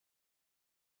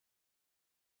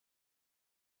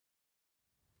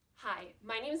Hi,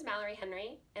 my name is Mallory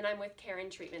Henry, and I'm with Caron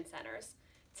Treatment Centers.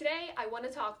 Today, I want to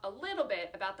talk a little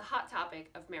bit about the hot topic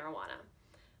of marijuana.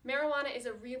 Marijuana is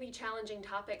a really challenging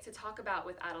topic to talk about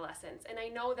with adolescents, and I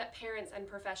know that parents and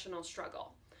professionals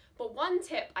struggle. But one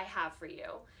tip I have for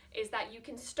you is that you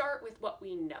can start with what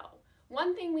we know.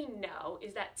 One thing we know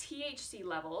is that THC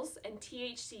levels, and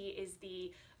THC is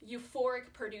the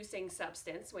euphoric producing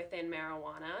substance within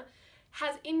marijuana,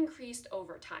 has increased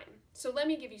over time. So let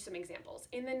me give you some examples.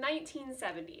 In the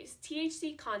 1970s,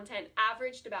 THC content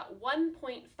averaged about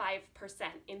 1.5%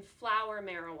 in flower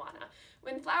marijuana,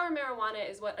 when flower marijuana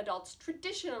is what adults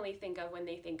traditionally think of when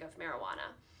they think of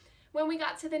marijuana. When we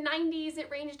got to the 90s, it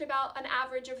ranged about an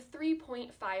average of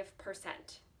 3.5%.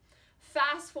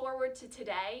 Fast forward to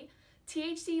today,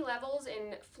 THC levels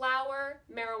in flower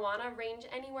marijuana range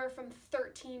anywhere from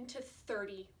 13 to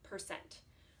 30%.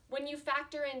 When you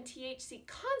factor in THC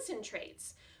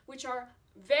concentrates, which are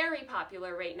very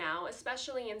popular right now,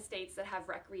 especially in states that have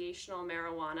recreational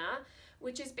marijuana,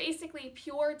 which is basically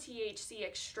pure THC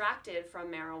extracted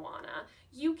from marijuana,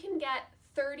 you can get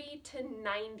 30 to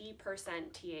 90%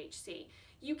 THC.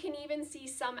 You can even see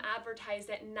some advertised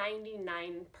at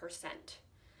 99%.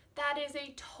 That is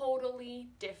a totally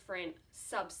different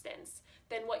substance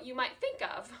than what you might think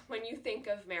of when you think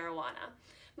of marijuana.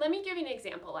 Let me give you an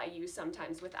example I use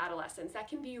sometimes with adolescents that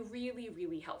can be really,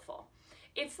 really helpful.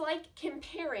 It's like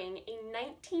comparing a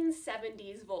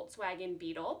 1970s Volkswagen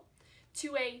Beetle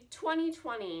to a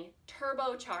 2020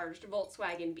 turbocharged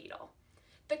Volkswagen Beetle.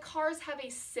 The cars have a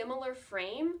similar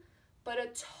frame, but a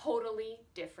totally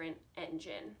different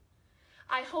engine.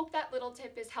 I hope that little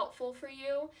tip is helpful for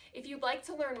you. If you'd like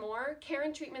to learn more,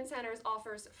 Caron Treatment Centers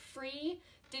offers free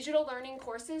digital learning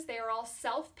courses. They are all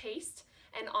self-paced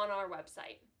and on our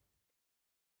website.